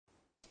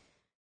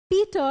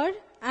Peter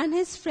and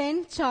his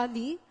friend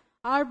Charlie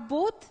are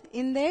both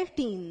in their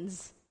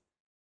teens.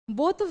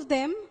 Both of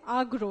them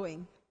are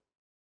growing,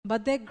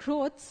 but their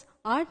growths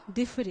are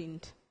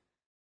different.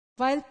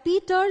 While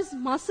Peter's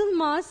muscle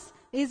mass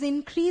is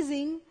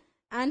increasing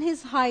and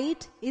his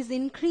height is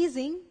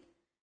increasing,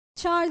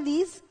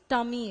 Charlie's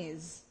tummy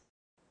is.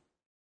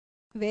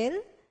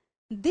 Well,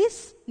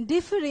 this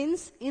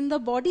difference in the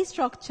body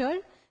structure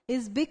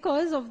is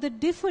because of the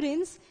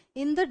difference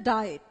in the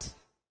diet.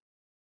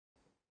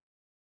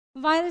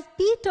 While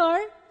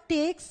Peter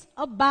takes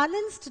a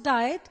balanced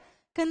diet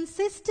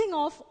consisting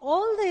of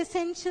all the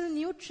essential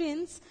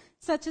nutrients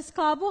such as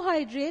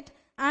carbohydrate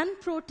and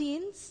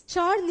proteins,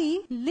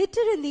 Charlie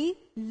literally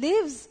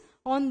lives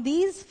on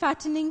these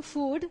fattening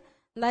food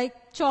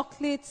like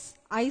chocolates,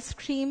 ice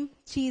cream,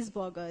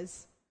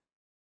 cheeseburgers.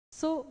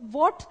 So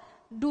what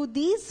do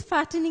these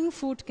fattening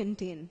food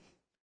contain?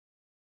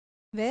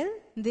 Well,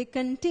 they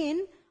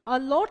contain a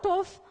lot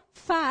of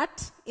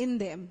fat in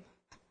them.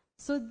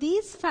 So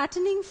these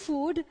fattening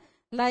food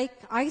like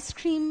ice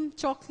cream,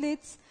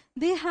 chocolates,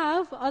 they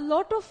have a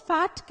lot of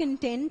fat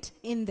content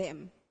in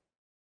them.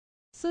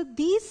 So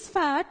these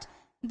fat,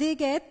 they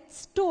get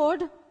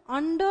stored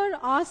under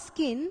our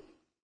skin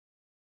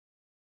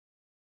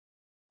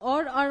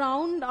or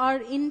around our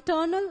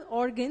internal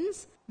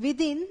organs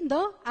within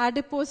the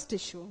adipose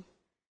tissue.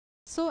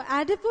 So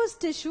adipose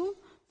tissue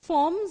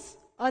forms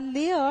a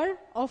layer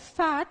of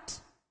fat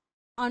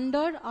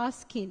under our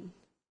skin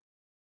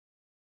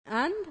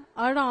and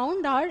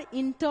around our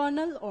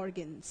internal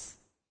organs.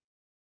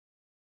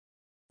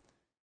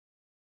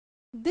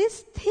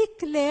 This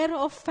thick layer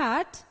of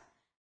fat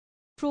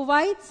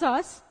provides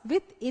us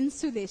with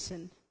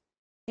insulation.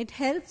 It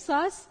helps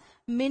us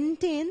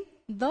maintain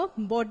the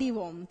body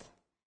warmth.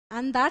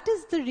 And that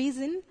is the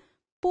reason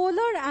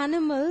polar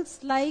animals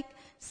like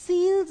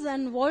seals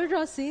and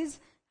walruses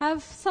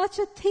have such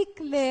a thick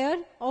layer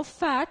of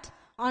fat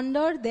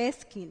under their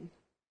skin,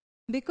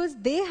 because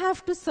they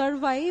have to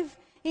survive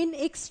in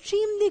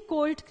extremely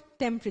cold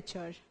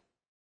temperature.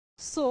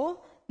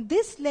 So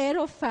this layer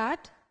of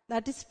fat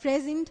that is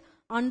present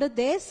under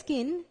their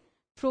skin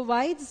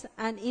provides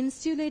an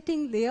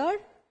insulating layer,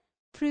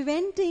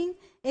 preventing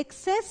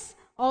excess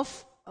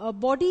of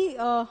body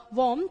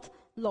warmth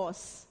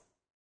loss.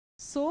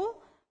 So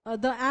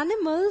the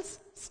animals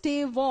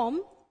stay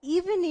warm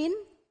even in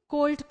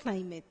cold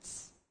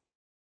climates.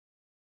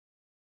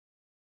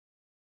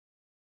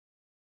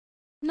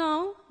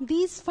 Now,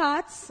 these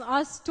fats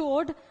are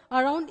stored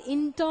around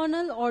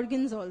internal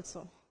organs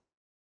also.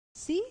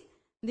 See,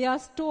 they are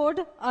stored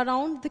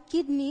around the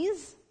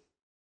kidneys.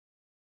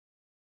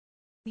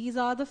 These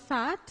are the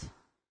fat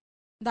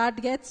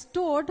that gets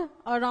stored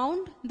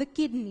around the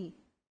kidney.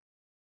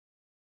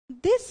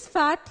 This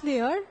fat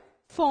layer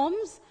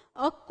forms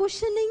a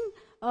cushioning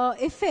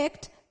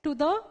effect to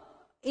the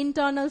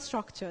internal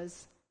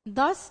structures,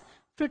 thus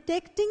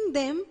protecting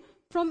them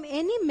from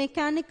any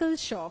mechanical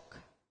shock.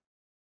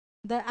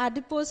 The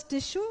adipose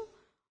tissue,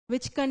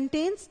 which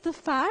contains the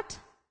fat,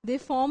 they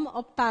form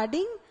a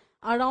padding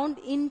around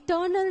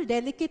internal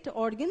delicate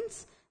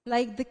organs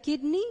like the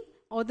kidney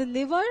or the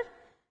liver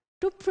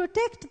to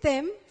protect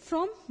them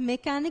from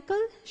mechanical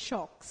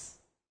shocks.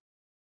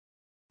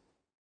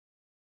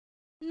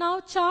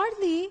 Now,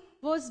 Charlie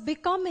was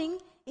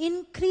becoming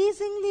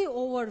increasingly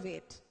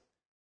overweight.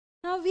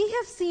 Now, we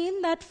have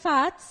seen that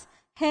fats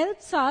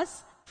helps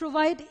us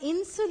provide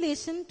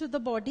insulation to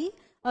the body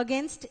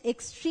against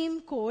extreme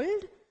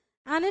cold,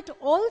 and it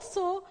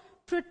also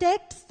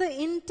protects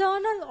the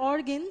internal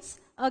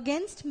organs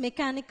against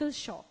mechanical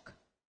shock.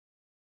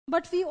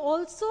 But we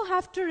also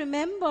have to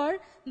remember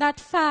that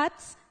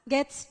fats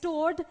get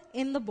stored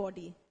in the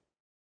body.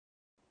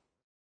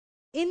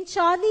 In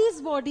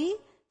Charlie's body,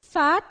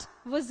 fat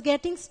was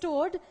getting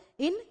stored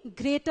in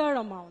greater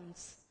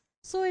amounts.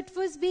 So it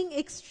was being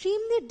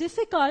extremely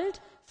difficult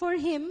for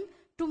him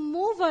to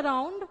move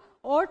around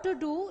or to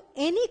do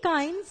any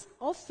kinds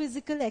of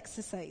physical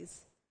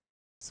exercise.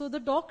 So the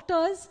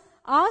doctors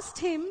asked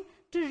him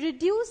to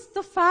reduce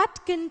the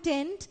fat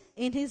content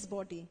in his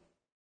body.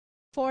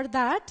 For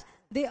that,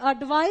 they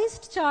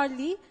advised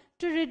Charlie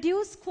to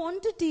reduce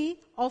quantity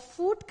of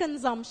food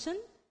consumption,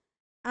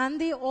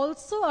 and they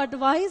also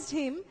advised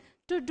him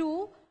to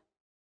do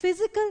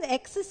physical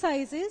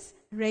exercises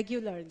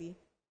regularly.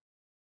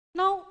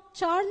 Now,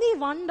 Charlie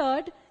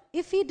wondered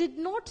if he did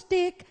not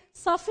take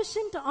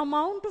sufficient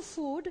amount of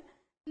food,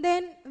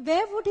 then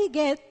where would he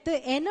get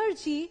the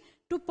energy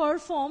to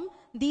perform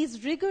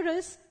these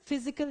rigorous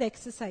physical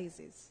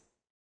exercises?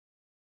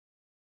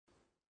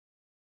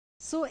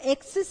 So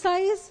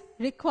exercise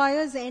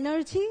requires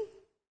energy,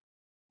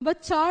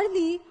 but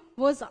Charlie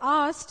was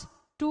asked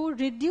to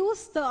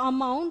reduce the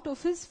amount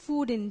of his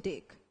food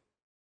intake.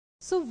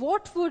 So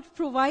what would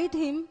provide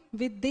him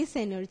with this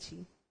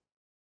energy?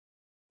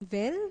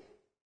 Well,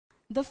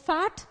 the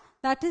fat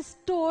that is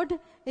stored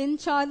in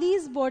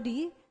Charlie's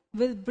body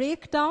will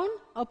break down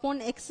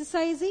upon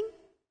exercising,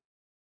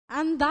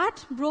 and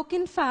that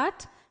broken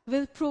fat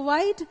will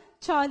provide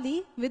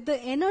Charlie with the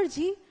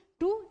energy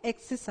to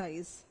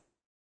exercise.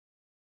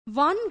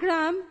 1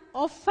 gram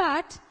of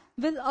fat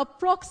will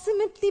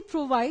approximately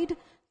provide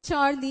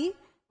Charlie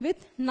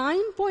with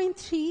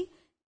 9.3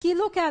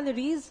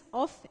 kilocalories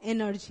of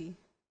energy.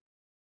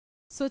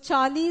 So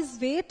Charlie's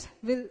weight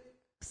will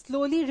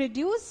slowly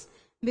reduce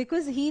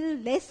because he'll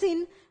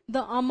lessen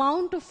the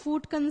amount of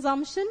food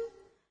consumption,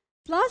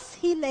 plus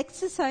he'll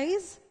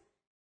exercise,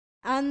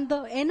 and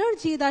the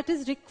energy that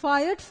is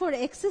required for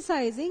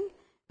exercising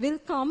will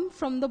come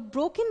from the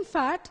broken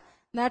fat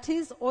that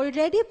is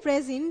already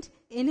present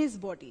in his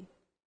body.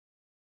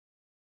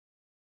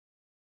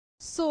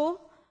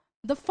 So,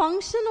 the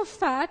function of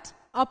fat,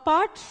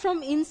 apart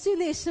from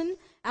insulation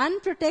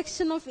and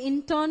protection of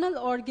internal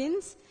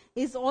organs,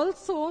 is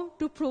also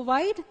to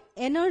provide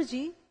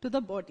energy to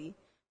the body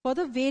for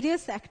the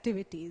various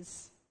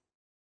activities.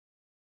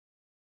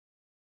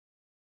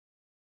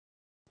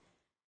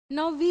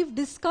 Now, we've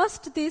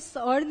discussed this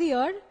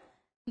earlier,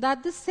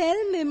 that the cell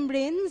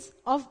membranes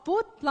of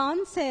both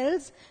plant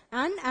cells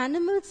and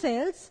animal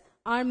cells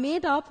are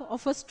made up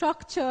of a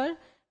structure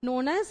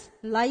known as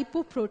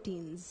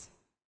lipoproteins.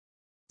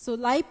 So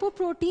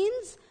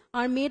lipoproteins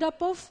are made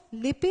up of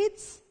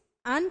lipids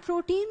and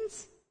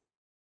proteins.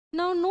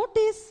 Now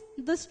notice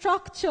the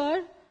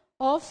structure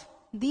of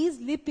these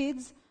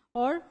lipids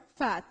or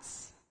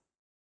fats.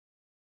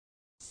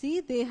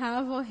 See, they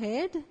have a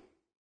head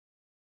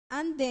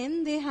and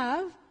then they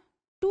have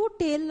two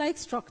tail-like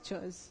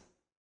structures.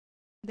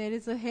 There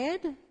is a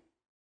head,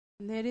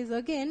 and there is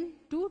again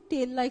two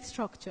tail-like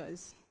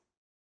structures.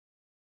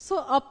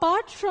 So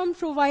apart from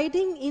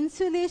providing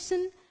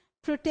insulation,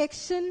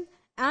 protection,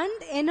 and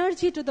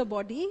energy to the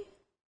body,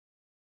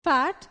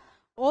 fat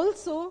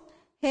also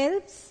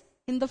helps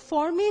in the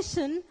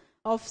formation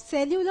of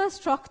cellular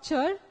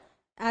structure,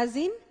 as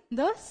in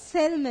the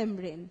cell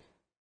membrane.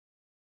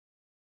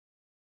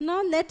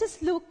 Now let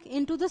us look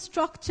into the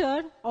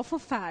structure of a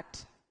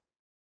fat.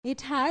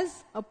 It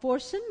has a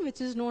portion which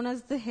is known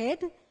as the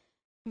head,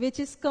 which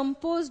is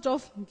composed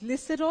of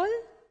glycerol,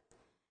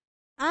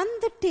 and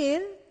the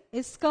tail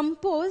is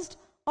composed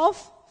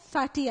of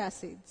fatty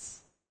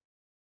acids.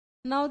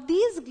 Now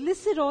these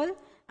glycerol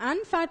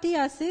and fatty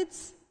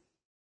acids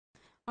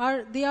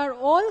are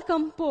all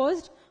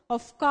composed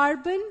of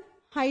carbon,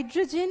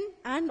 hydrogen,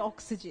 and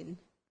oxygen.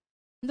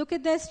 Look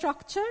at their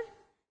structure.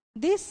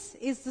 This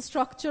is the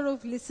structure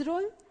of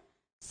glycerol.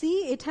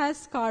 See, it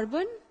has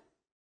carbon,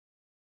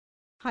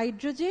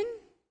 hydrogen,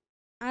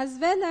 as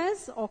well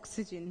as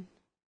oxygen.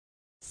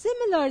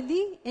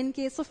 Similarly, in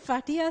case of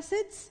fatty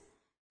acids,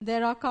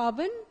 there are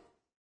carbon,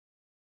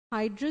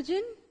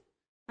 hydrogen,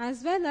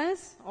 as well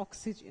as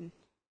oxygen.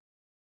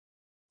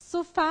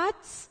 So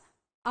fats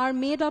are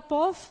made up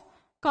of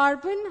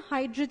carbon,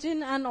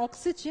 hydrogen, and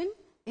oxygen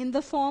in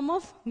the form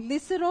of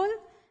glycerol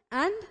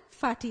and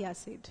fatty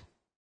acid.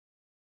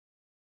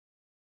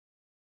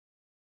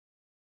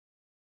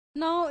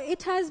 Now,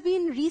 it has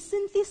been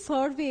recently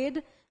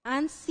surveyed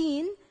and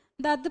seen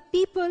that the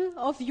people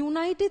of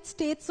United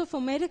States of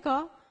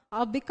America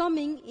are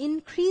becoming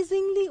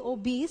increasingly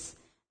obese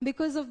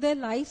because of their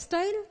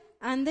lifestyle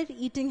and their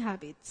eating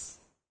habits.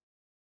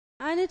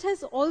 And it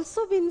has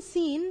also been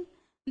seen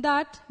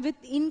that with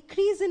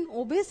increase in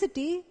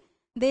obesity,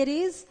 there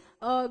is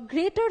a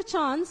greater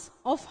chance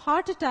of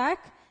heart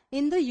attack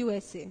in the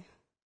USA.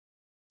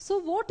 So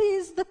what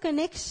is the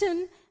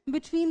connection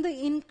between the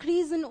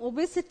increase in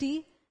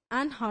obesity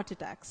and heart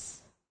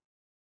attacks?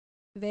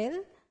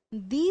 Well,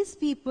 these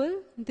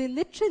people, they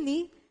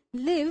literally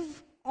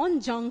live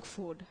on junk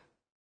food.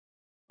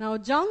 Now,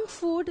 junk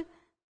food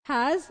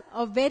has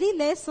a very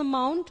less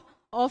amount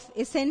of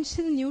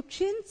essential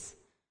nutrients,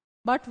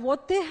 but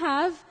what they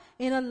have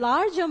in a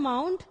large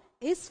amount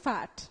is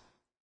fat.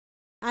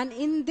 And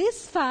in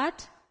this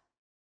fat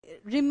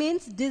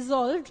remains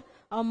dissolved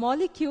a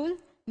molecule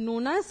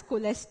known as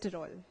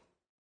cholesterol.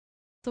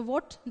 So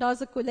what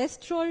does a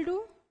cholesterol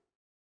do?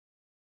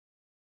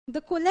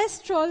 The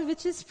cholesterol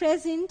which is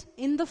present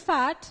in the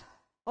fat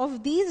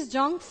of these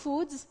junk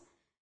foods,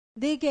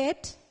 they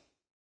get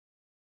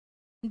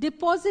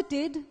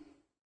deposited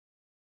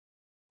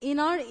in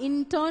our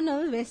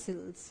internal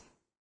vessels.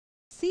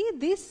 See,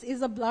 this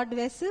is a blood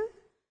vessel.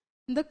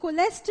 The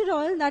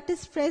cholesterol that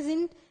is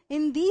present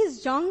in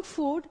these junk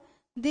food,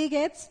 they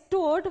get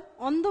stored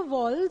on the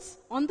walls,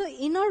 on the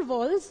inner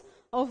walls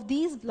of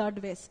these blood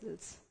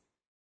vessels,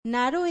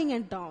 narrowing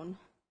it down.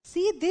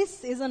 See,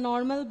 this is a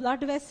normal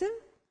blood vessel.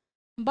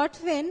 But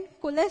when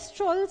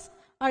cholesterols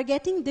are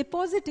getting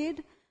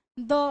deposited,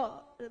 the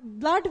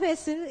blood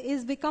vessel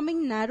is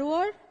becoming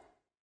narrower.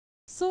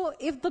 So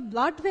if the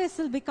blood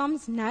vessel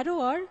becomes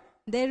narrower,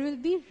 there will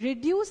be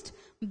reduced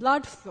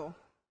blood flow.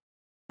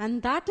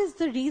 And that is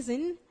the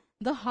reason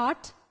the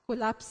heart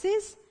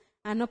collapses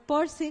and a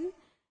person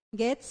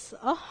gets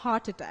a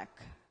heart attack.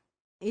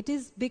 It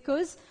is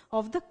because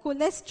of the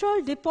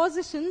cholesterol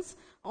depositions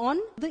on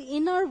the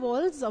inner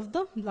walls of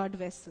the blood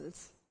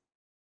vessels.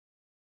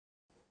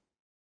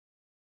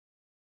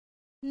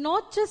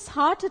 Not just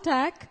heart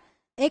attack,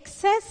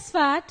 excess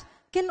fat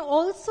can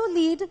also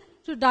lead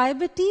to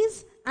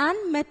diabetes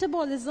and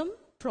metabolism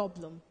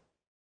problem.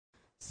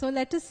 So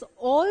let us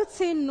all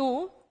say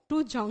no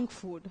to junk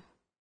food.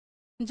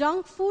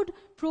 Junk food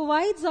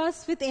provides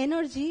us with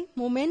energy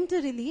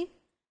momentarily,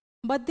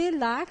 but they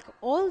lack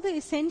all the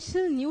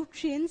essential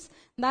nutrients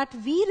that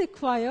we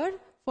require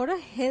for a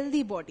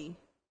healthy body.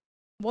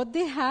 What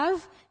they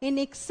have in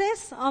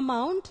excess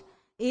amount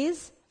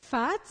is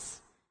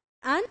fats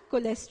and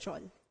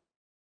cholesterol.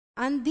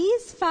 And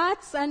these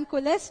fats and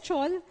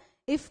cholesterol,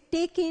 if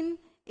taken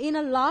in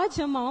a large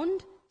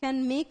amount,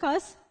 can make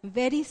us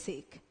very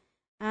sick.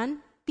 And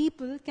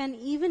people can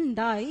even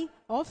die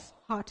of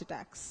heart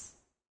attacks.